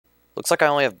Looks like I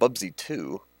only have Bubsy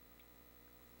 2.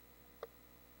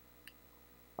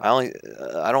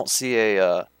 I don't see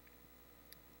a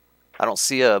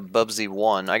Bubsy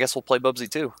 1. I guess we'll play Bubsy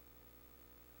 2.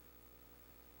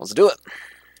 Let's do it.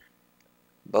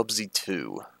 Bubsy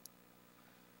 2.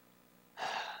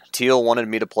 Teal wanted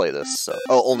me to play this, so...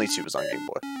 Oh, only 2 was on Game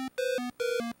Boy.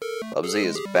 Bubsy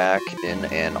is back in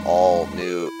an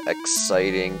all-new,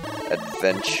 exciting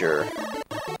adventure.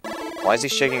 Why is he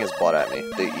shaking his butt at me?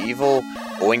 The evil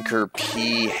Oinker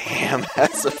P. Ham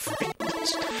has a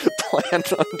fiendish plan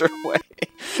underway.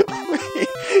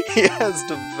 He has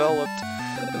developed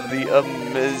the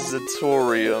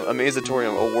Amazatorium,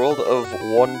 a world of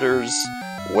wonders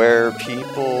where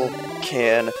people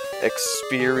can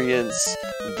experience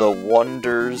the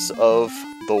wonders of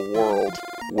the world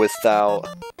without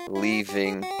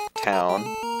leaving town.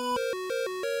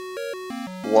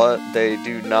 What they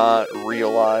do not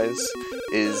realize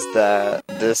is that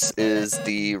this is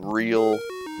the real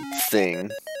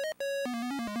thing.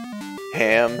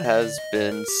 Ham has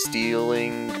been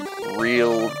stealing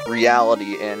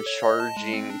reality and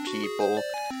charging people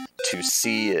to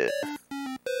see it.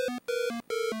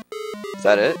 Is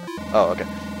that it? Oh, okay.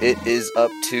 It is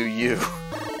up to you,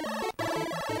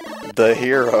 the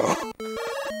hero,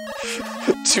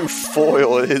 to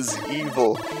foil his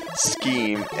evil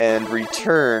scheme and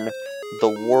return the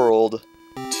world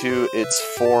to its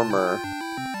former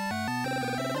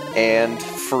and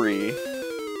free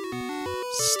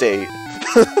state.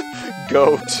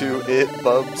 Go to it,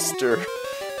 Bubster,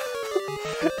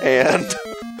 and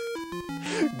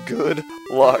good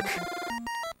luck.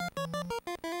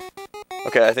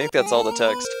 Okay, I think that's all the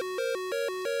text.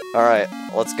 Alright,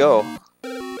 let's go.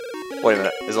 Wait a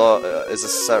minute, is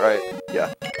this set right?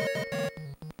 Yeah.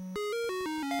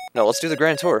 No, let's do the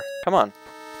grand tour. Come on.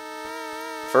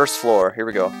 First floor, here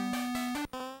we go.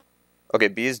 Okay,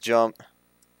 bees jump.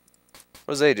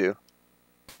 What does they do?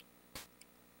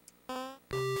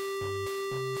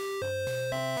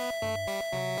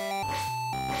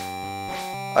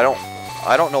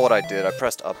 I don't know what I did. I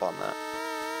pressed up on that.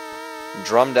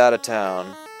 Drummed out of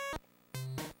town.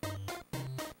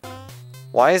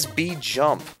 Why is B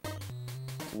jump?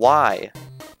 Why?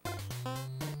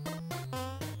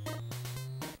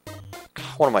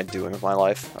 What am I doing with my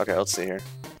life? Okay, let's see here.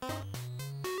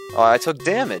 Oh, I took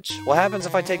damage. What happens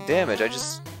if I take damage?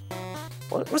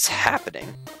 What's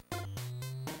happening?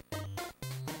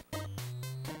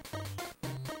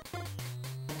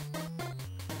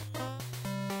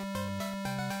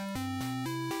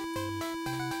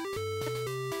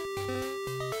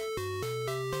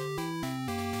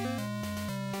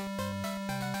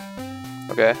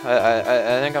 Okay,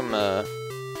 I think I'm,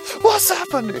 What's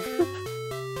happening?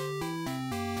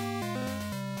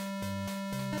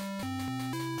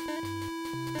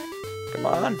 Come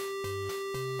on.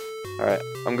 Alright,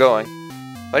 I'm going.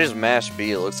 If I just mash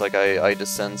B, it looks like I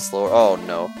descend slower. Oh,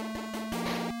 no.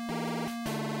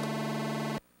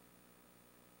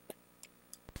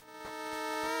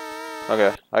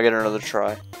 Okay, I get another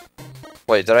try.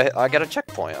 Wait, did I get a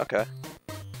checkpoint? Okay.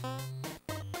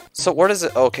 So where does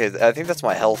it... Okay, I think that's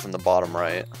my health in the bottom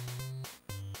right.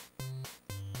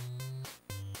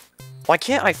 Why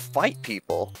can't I fight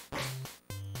people?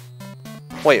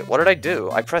 Wait, what did I do?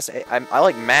 I pressed A. I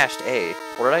like mashed A.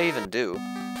 What did I even do?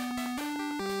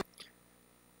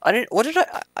 I didn't... What did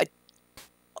well,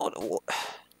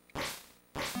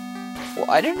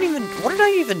 I didn't even... What did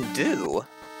I even do?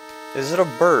 Is it a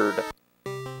bird?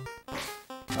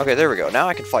 Okay, there we go. Now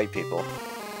I can fight people.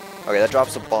 Okay, that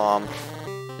drops a bomb.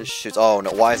 This shoots... Oh,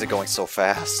 no. Why is it going so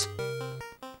fast?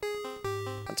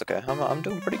 That's okay. I'm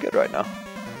doing pretty good right now.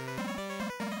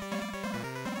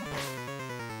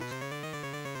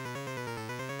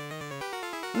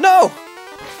 No!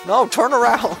 No, turn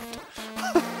around!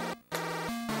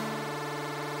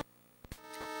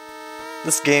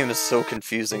 This game is so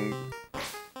confusing.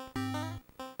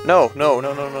 No, no,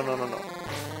 no, no, no, no, no, no.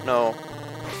 No.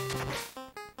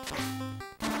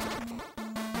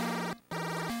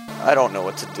 I don't know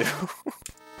what to do.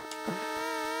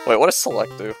 Wait, what does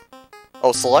select do?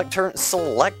 Oh, select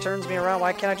turns me around?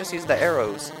 Why can't I just use the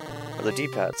arrows? Or the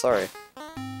D-pad, sorry.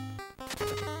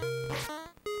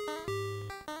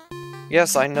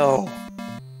 Yes, I know.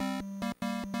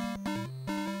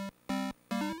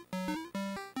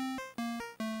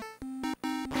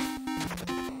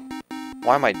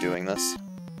 Why am I doing this?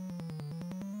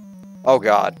 Oh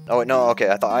god. Oh no, okay,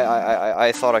 I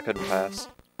thought I couldn't pass.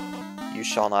 You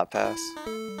shall not pass.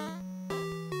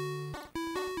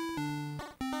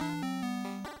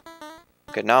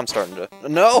 Okay, now I'm starting to...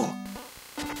 No!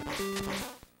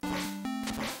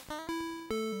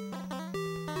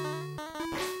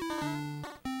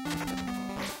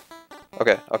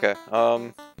 Okay, okay.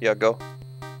 Yeah, go.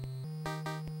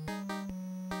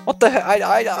 What the heck?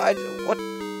 What?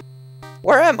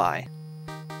 Where am I?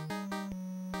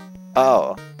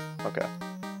 Oh, okay.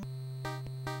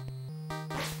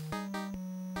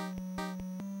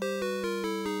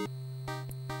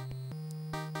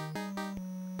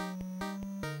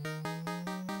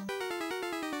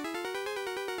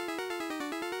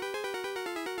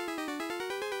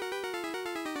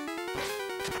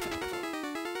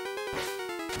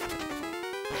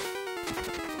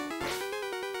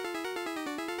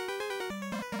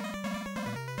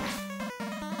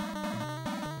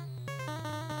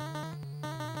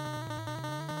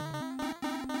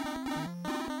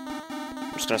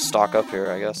 I'm just gonna stock up here,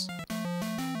 I guess.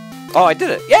 Oh, I did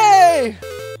it! Yay!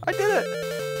 I did it!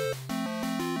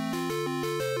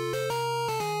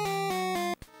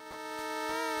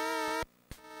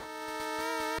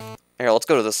 Here, let's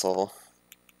go to this level.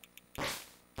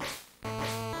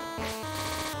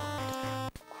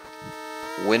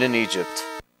 Win in Egypt.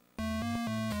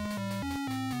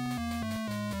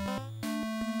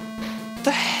 What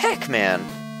the heck, man?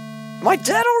 Am I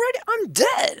dead already? I'm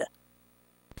dead!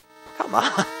 Come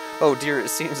on. Oh dear, it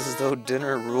seems as though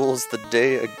dinner rules the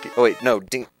day again. Oh wait, no,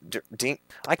 dink.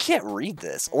 I can't read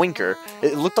this. Winker.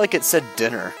 It looked like it said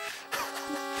dinner.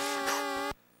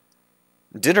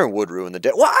 Dinner would ruin the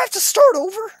day. Well, I have to start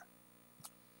over?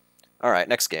 Alright,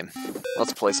 next game.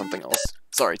 Let's play something else.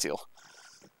 Sorry, Teal.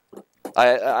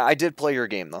 I did play your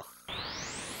game, though.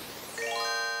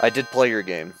 I did play your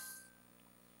game.